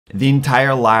The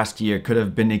entire last year could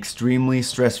have been extremely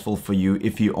stressful for you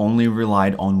if you only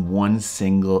relied on one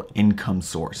single income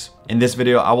source. In this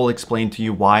video, I will explain to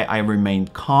you why I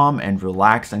remained calm and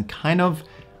relaxed and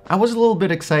I was a little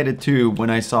bit excited too when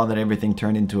I saw that everything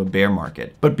turned into a bear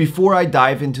market. But before I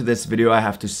dive into this video, I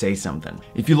have to say something.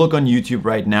 If you look on YouTube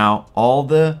right now, all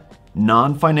the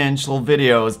non-financial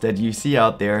videos that you see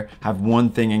out there have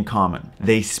one thing in common.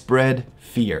 They spread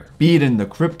fear. Be it in the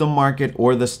crypto market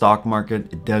or the stock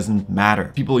market, it doesn't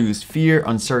matter. People use fear,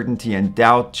 uncertainty, and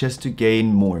doubt just to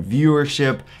gain more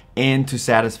viewership and to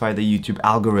satisfy the YouTube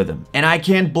algorithm. And I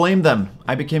can't blame them.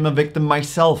 I became a victim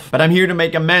myself. But I'm here to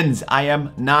make amends. I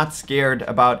am not scared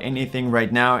about anything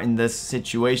right now in this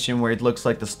situation where it looks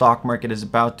like the stock market is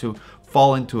about to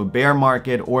fall into a bear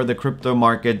market or the crypto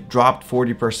market dropped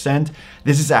 40%.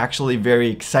 This is actually very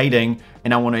exciting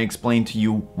and I want to explain to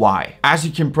you why. As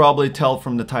you can probably tell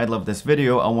from the title of this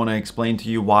video, I want to explain to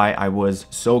you why I was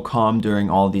so calm during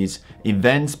all these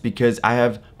events, because I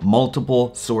have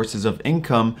multiple sources of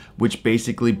income which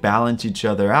basically balance each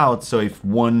other out. So if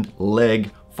one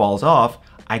leg falls off,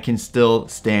 I can still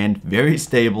stand very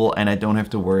stable and I don't have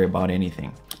to worry about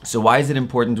anything. So why is it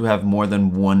important to have more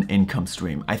than one income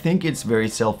stream? I think it's very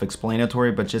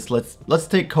self-explanatory, but just let's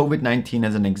take COVID-19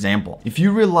 as an example. If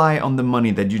you rely on the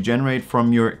money that you generate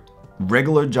from your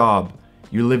regular job,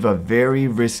 you live a very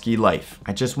risky life.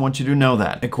 I just want you to know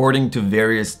that. According to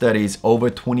various studies,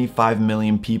 over 25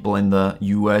 million people in the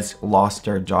US lost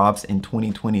their jobs in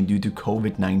 2020 due to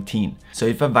COVID-19. So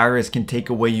if a virus can take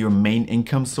away your main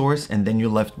income source and then you're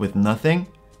left with nothing,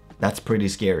 that's pretty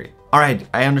scary. All right,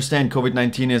 I understand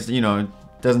COVID-19 is, it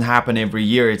doesn't happen every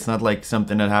year. It's not like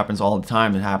something that happens all the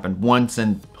time. It happened once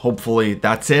and hopefully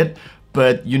that's it.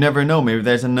 But you never know, maybe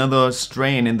there's another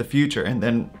strain in the future and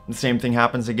then the same thing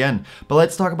happens again. But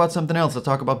let's talk about something else. Let's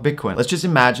talk about Bitcoin. Let's just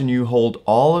imagine you hold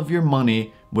all of your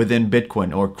money within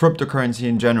Bitcoin or cryptocurrency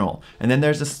in general. And then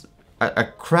there's a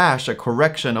crash, a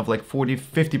correction of like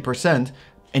 40–50%.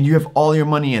 And you have all your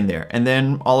money in there. And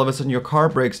then all of a sudden your car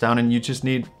breaks down and you just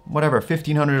need whatever,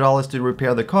 $1,500 to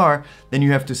repair the car. Then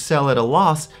you have to sell at a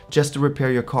loss just to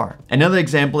repair your car. Another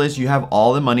example is you have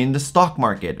all the money in the stock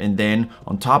market. And then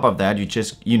on top of that, you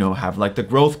just, have like the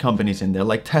growth companies in there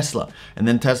like Tesla. And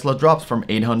then Tesla drops from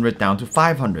 800 down to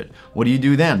 500. What do you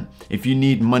do then? If you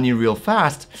need money real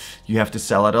fast, you have to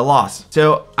sell at a loss.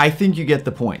 So I think you get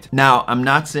the point. Now, I'm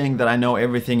not saying that I know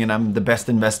everything and I'm the best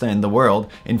investor in the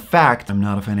world. In fact, I'm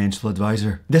not a financial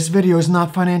advisor. This video is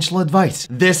not financial advice.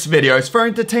 This video is for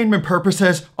entertainment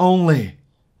purposes only.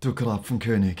 Du von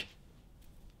König.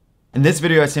 In this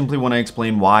video, I simply want to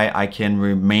explain why I can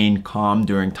remain calm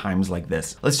during times like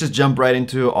this. Let's just jump right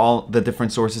into all the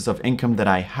different sources of income that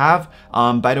I have.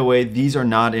 By the way, these are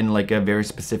not in like a very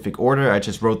specific order. I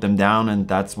just wrote them down and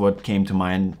that's what came to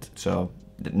mind. So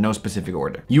no specific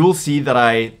order. You will see that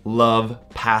I love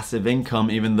passive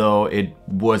income, even though it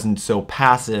wasn't so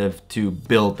passive to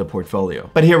build the portfolio.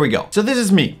 But here we go. So this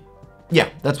is me. Yeah,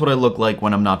 that's what I look like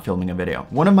when I'm not filming a video.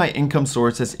 One of my income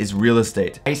sources is real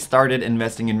estate. I started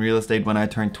investing in real estate when I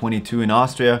turned 22 in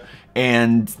Austria,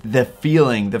 and the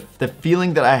feeling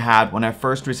that I had when I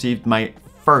first received my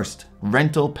first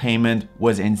rental payment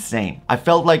was insane. I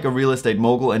felt like a real estate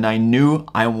mogul and I knew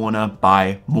I wanna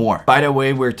buy more. By the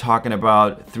way, we're talking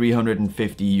about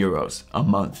 350 euros a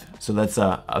month. So that's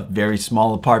a very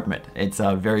small apartment. It's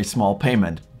a very small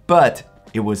payment, but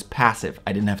it was passive.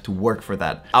 I didn't have to work for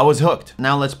that. I was hooked.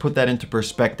 Now let's put that into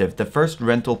perspective. The first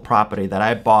rental property that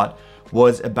I bought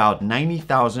was about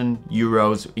 90,000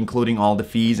 euros, including all the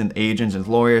fees and agents and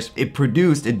lawyers. It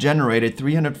generated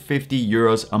 350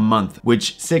 euros a month,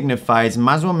 which signifies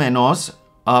más o menos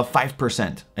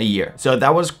 5% a year. So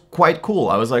that was quite cool.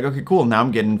 I was like, okay, cool. Now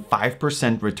I'm getting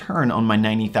 5% return on my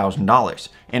 $90,000.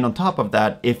 And on top of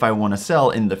that, if I want to sell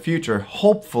in the future,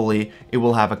 hopefully it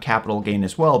will have a capital gain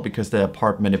as well because the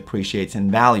apartment appreciates in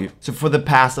value. So for the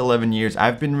past 11 years,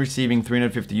 I've been receiving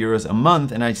 350 euros a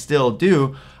month and I still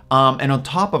do. And on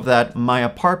top of that, my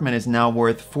apartment is now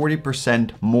worth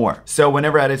 40% more. So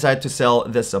whenever I decide to sell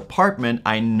this apartment,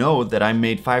 I know that I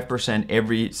made 5%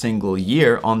 every single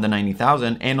year on the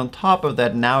 90,000. And on top of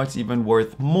that, now it's even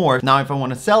worth more. Now, if I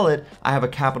want to sell it, I have a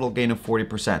capital gain of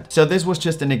 40%. So this was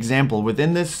just an example.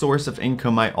 Within this source of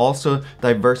income, I also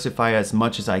diversify as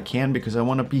much as I can because I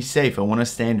want to be safe. I want to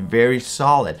stand very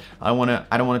solid. I don't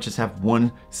want to just have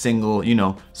one single,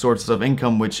 source of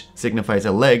income, which signifies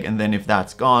a leg. And then if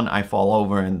that's gone, I fall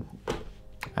over and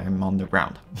I'm on the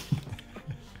ground.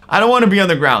 I don't want to be on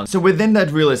the ground. So within that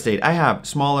real estate, I have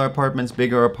smaller apartments,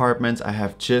 bigger apartments. I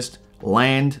have just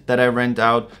land that I rent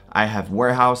out. I have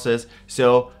warehouses.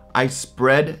 So I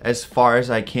spread as far as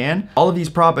I can. All of these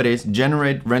properties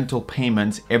generate rental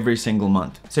payments every single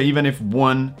month. So even if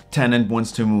one tenant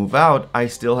wants to move out, I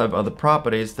still have other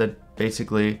properties that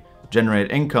basically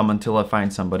generate income until I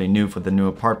find somebody new for the new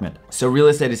apartment. So real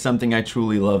estate is something I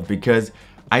truly love because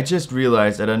I just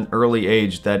realized at an early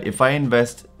age that if I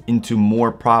invest into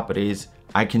more properties,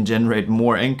 I can generate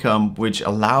more income, which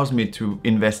allows me to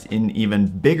invest in even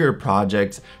bigger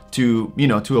projects to,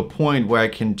 to a point where I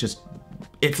can just,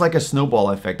 it's like a snowball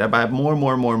effect. I buy more,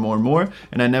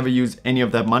 and I never use any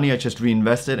of that money. I just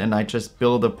reinvest it and I just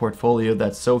build a portfolio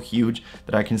that's so huge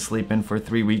that I can sleep in for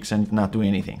 3 weeks and not do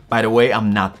anything. By the way,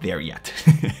 I'm not there yet.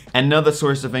 Another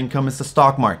source of income is the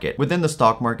stock market. Within the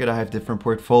stock market, I have different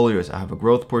portfolios. I have a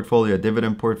growth portfolio, a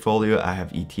dividend portfolio, I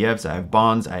have ETFs, I have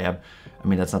bonds, I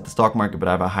mean, that's not the stock market, but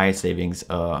I have a high savings,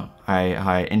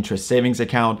 high interest savings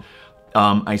account.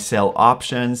 I sell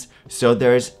options. So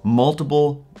there's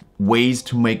multiple ways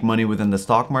to make money within the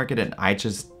stock market, and I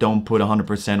just don't put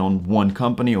 100% on one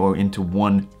company or into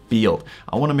one field.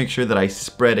 I want to make sure that I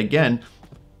spread again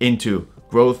into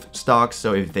growth stocks.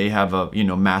 So if they have a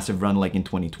massive run like in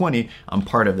 2020, I'm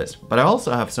part of this. But I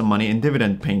also have some money in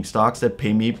dividend paying stocks that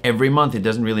pay me every month. It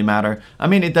doesn't really matter. I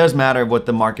mean, it does matter what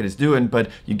the market is doing, but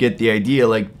you get the idea.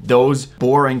 Like, those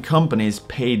boring companies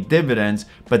pay dividends,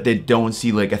 but they don't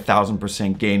see like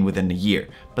 1,000% gain within a year.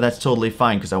 But that's totally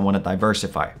fine because I want to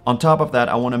diversify. On top of that,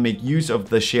 I want to make use of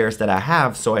the shares that I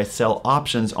have. So I sell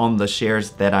options on the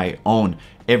shares that I own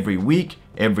every week,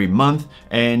 every month.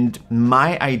 And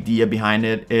my idea behind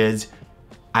it is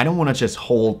I don't want to just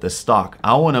hold the stock.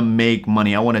 I want to make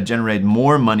money. I want to generate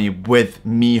more money with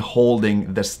me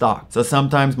holding the stock. So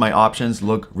sometimes my options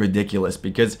look ridiculous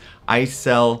because I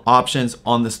sell options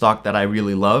on the stock that I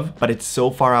really love, but it's so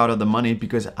far out of the money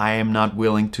because I am not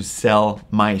willing to sell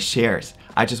my shares.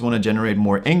 I just want to generate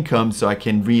more income so I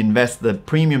can reinvest the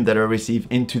premium that I receive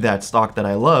into that stock that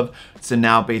I love. So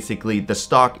now basically the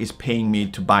stock is paying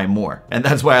me to buy more. And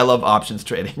that's why I love options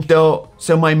trading.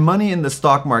 So my money in the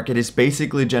stock market is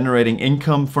basically generating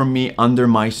income for me under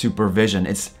my supervision.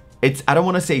 I don't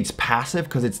want to say it's passive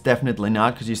because it's definitely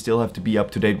not, because you still have to be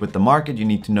up to date with the market. You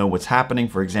need to know what's happening.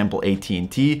 For example,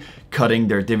 AT&T cutting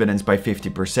their dividends by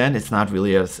 50%. It's not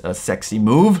really a sexy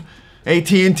move,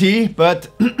 AT&T, but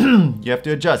you have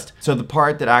to adjust. So the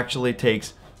part that actually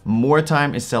takes more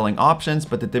time is selling options,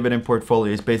 but the dividend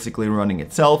portfolio is basically running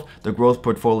itself. The growth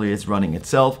portfolio is running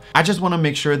itself. I just want to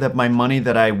make sure that my money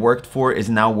that I worked for is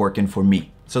now working for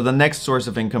me. So the next source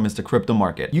of income is the crypto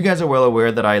market. You guys are well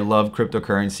aware that I love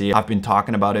cryptocurrency. I've been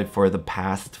talking about it for the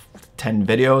past 10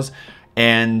 videos.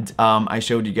 And I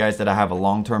showed you guys that I have a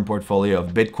long-term portfolio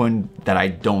of Bitcoin that I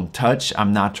don't touch.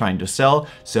 I'm not trying to sell.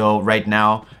 So right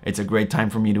now it's a great time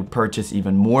for me to purchase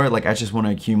even more. Like, I just want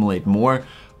to accumulate more.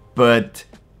 But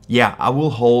yeah, I will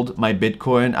hold my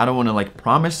Bitcoin. I don't want to like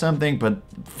promise something, but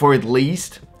for at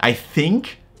least, I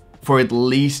think for at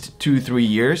least 2-3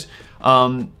 years.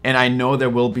 And I know there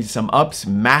will be some ups,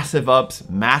 massive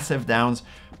downs,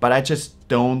 but I just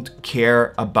don't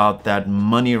care about that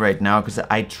money right now because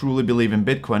I truly believe in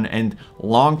Bitcoin, and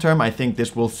long term, I think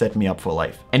this will set me up for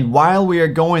life. And while we are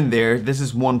going there, this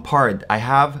is one part. I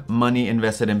have money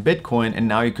invested in Bitcoin, and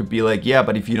now you could be like, yeah,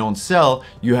 but if you don't sell,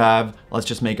 you have, let's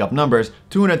just make up numbers,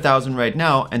 200,000 right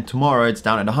now, and tomorrow it's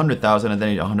down at 100,000, and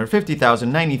then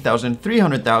 150,000, 90,000,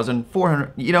 300,000,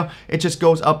 400, it just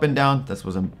goes up and down. This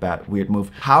was a weird move.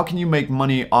 How can you make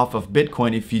money off of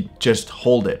Bitcoin if you just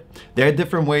hold it? There are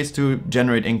different ways to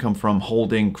generate income from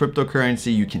holding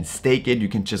cryptocurrency. You can stake it, you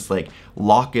can just like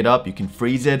lock it up, you can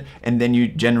freeze it, and then you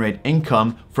generate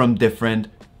income from different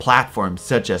platforms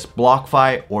such as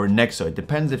BlockFi or Nexo. It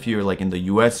depends if you're like in the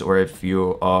US or if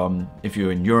you're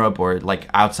in Europe or like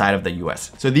outside of the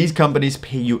US. So these companies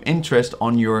pay you interest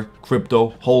on your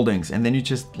crypto holdings, and then you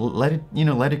just let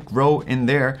it grow in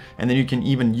there, and then you can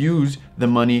even use the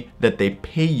money that they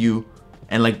pay you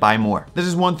and like buy more. This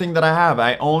is one thing that I have.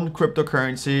 I own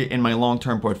cryptocurrency in my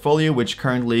long-term portfolio, which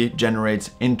currently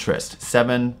generates interest,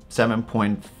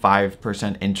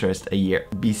 7.5% interest a year.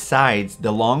 Besides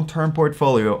the long-term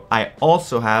portfolio, I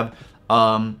also have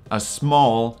a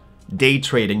small day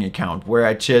trading account where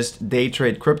I just day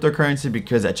trade cryptocurrency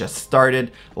because I just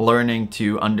started learning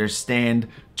to understand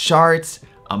charts.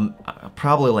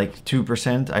 Probably like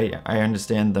 2%. I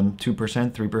understand them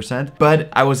 2%, 3%, but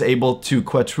I was able to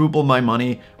quadruple my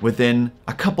money within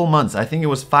a couple months. I think it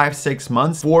was 5-6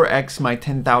 months, 4x my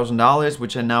 $10,000,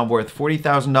 which are now worth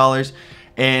 $40,000.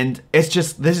 And it's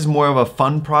just, this is more of a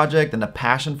fun project and a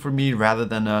passion for me rather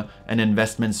than an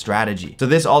investment strategy. So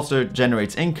this also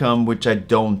generates income, which I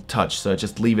don't touch. So I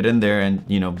just leave it in there and,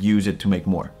 you know, use it to make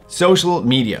more. Social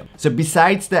media. So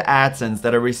besides the AdSense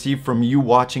that I receive from you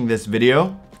watching this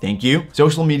video, thank you.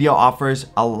 Social media offers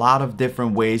a lot of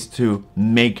different ways to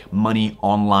make money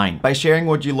online. By sharing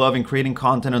what you love and creating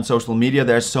content on social media,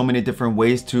 there's so many different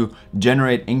ways to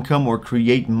generate income or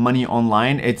create money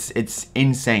online. It's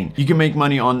insane. You can make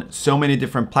money on so many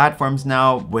different platforms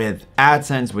now with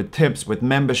AdSense, with tips, with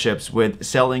memberships, with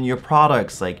selling your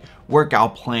products like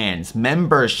workout plans,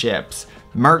 memberships,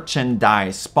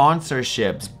 merchandise,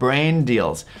 sponsorships, brand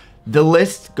deals. The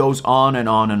list goes on and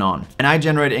on and on. And I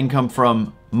generate income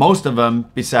from most of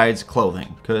them besides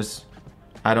clothing, because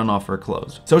I don't offer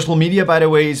clothes. Social media, by the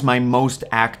way, is my most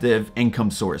active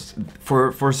income source.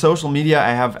 For social media, I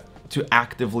have to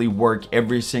actively work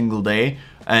every single day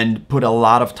and put a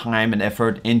lot of time and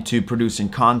effort into producing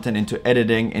content, into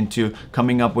editing, into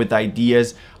coming up with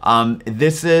ideas.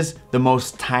 This is the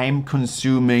most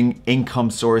time-consuming income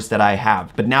source that I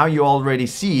have. But now you already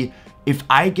see, if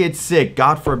I get sick,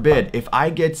 God forbid, if I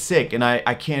get sick and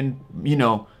I can't, you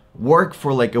know, work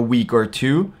for like a week or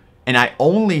two, and I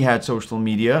only had social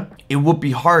media, it would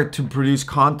be hard to produce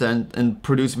content and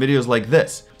produce videos like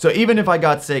this. So even if I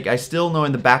got sick, I still know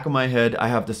in the back of my head, I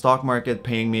have the stock market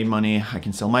paying me money. I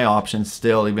can sell my options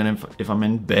still, even if I'm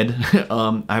in bed.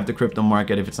 I have the crypto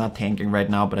market if it's not tanking right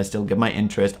now, but I still get my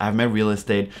interest. I have my real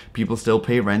estate. People still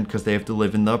pay rent because they have to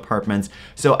live in the apartments.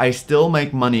 So I still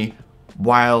make money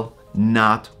while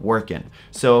not working.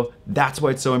 So that's why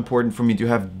it's so important for me to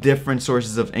have different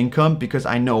sources of income, because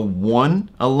I know one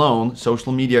alone,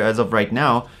 social media as of right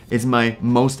now, is my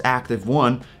most active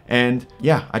one. And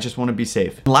yeah, I just want to be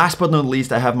safe. Last but not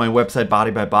least, I have my website,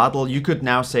 Body by Bartl. You could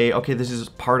now say, okay, this is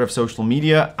part of social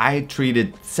media. I treat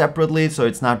it separately, so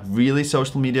it's not really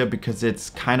social media because it's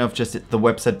kind of just the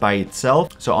website by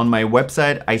itself. So on my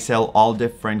website, I sell all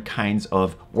different kinds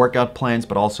of workout plans,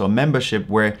 but also a membership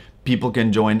where people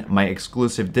can join my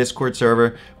exclusive Discord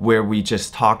server where we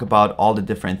just talk about all the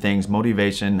different things,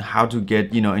 motivation, how to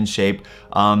get, you know, in shape.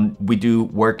 We do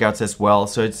workouts as well.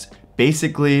 So it's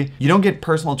basically, you don't get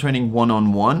personal training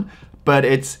one-on-one, but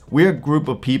we're a group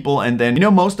of people. And then, you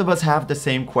know, most of us have the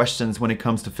same questions when it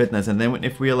comes to fitness. And then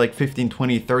if we are like 15,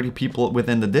 20, 30 people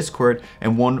within the Discord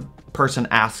and one person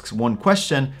asks one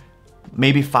question,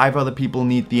 maybe 5 other people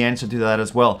need the answer to that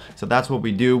as well. So that's what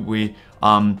we do. We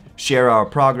share our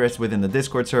progress within the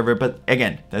Discord server. But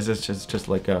again, this is just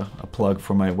like a plug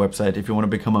for my website. If you want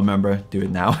to become a member, do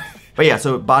it now. But yeah,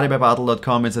 so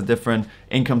bodybybartl.com is a different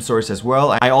income source as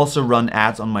well. I also run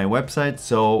ads on my website.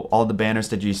 So all the banners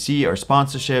that you see are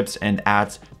sponsorships and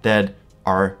ads that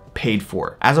are paid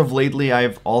for. As of lately,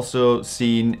 I've also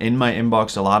seen in my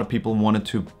inbox, a lot of people wanted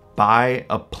to buy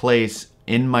a place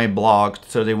in my blog.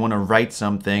 So they want to write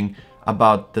something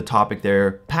about the topic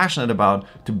they're passionate about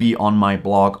to be on my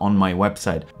blog, on my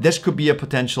website. This could be a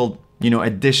potential, you know,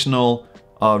 additional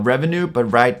revenue, but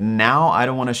right now I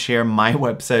don't want to share my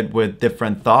website with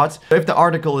different thoughts. If the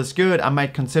article is good, I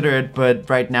might consider it, but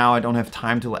right now I don't have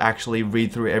time to actually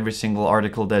read through every single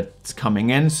article that's coming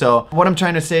in. So what I'm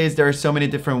trying to say is there are so many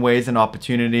different ways and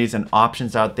opportunities and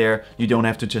options out there. You don't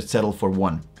have to just settle for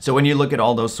one. So when you look at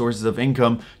all those sources of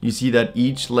income, you see that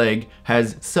each leg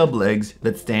has sub-legs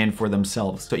that stand for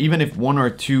themselves. So even if 1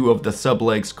 or 2 of the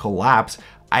sub-legs collapse,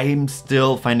 I'm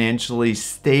still financially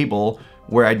stable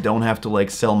where I don't have to like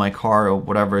sell my car or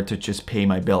whatever to just pay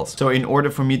my bills. So in order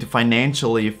for me to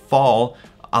financially fall,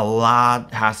 a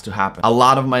lot has to happen. A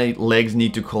lot of my legs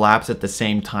need to collapse at the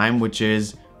same time, which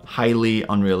is highly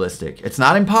unrealistic. It's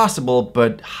not impossible,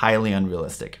 but highly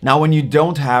unrealistic. Now, when you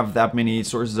don't have that many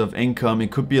sources of income,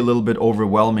 it could be a little bit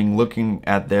overwhelming looking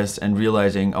at this and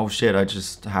realizing, oh shit, I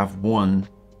just have one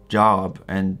job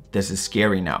and this is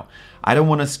scary now. I don't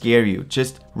want to scare you.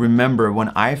 Just remember, when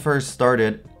I first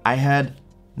started, I had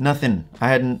nothing. I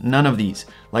had none of these.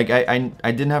 Like I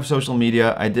didn't have social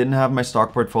media. I didn't have my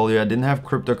stock portfolio. I didn't have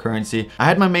cryptocurrency. I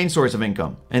had my main source of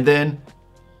income. And then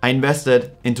I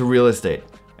invested into real estate.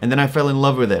 And then I fell in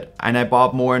love with it. And I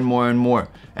bought more and more and more.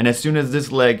 And as soon as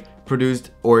this leg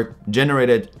produced or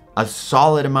generated a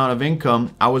solid amount of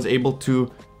income, I was able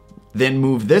to then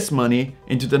move this money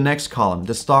into the next column,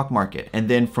 the stock market. And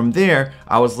then from there,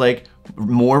 I was like,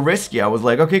 more risky. I was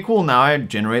like, okay, cool. Now I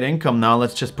generate income. Now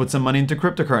let's just put some money into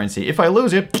cryptocurrency. If I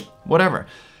lose it, whatever.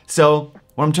 So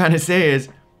what I'm trying to say is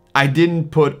I didn't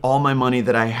put all my money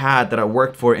that I had, that I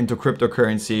worked for, into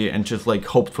cryptocurrency and just like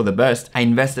hoped for the best. I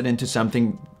invested into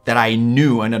something that I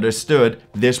knew and understood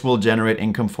this will generate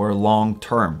income for a long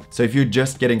term. So if you're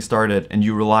just getting started and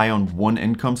you rely on one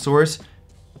income source,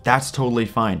 that's totally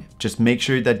fine. Just make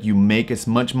sure that you make as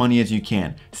much money as you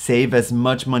can. Save as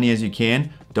much money as you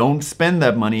can. Don't spend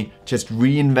that money. Just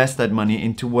reinvest that money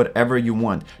into whatever you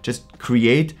want. Just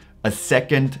create a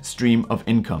second stream of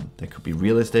income. That could be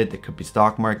real estate, that could be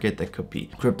stock market, that could be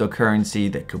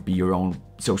cryptocurrency, that could be your own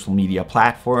social media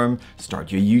platform,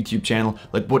 start your YouTube channel.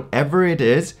 Like whatever it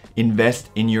is,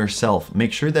 invest in yourself.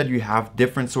 Make sure that you have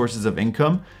different sources of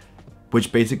income,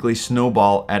 which basically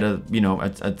snowball at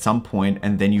at some point,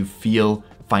 and then you feel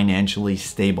financially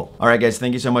stable. All right, guys,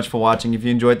 thank you so much for watching. If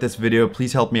you enjoyed this video,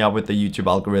 please help me out with the YouTube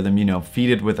algorithm. Feed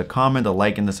it with a comment, a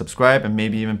like, and a subscribe, and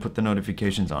maybe even put the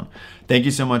notifications on. Thank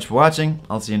you so much for watching.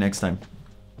 I'll see you next time.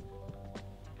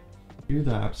 You're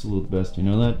the absolute best, you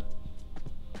know that?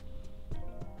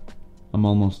 I'm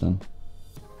almost done.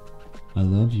 I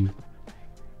love you.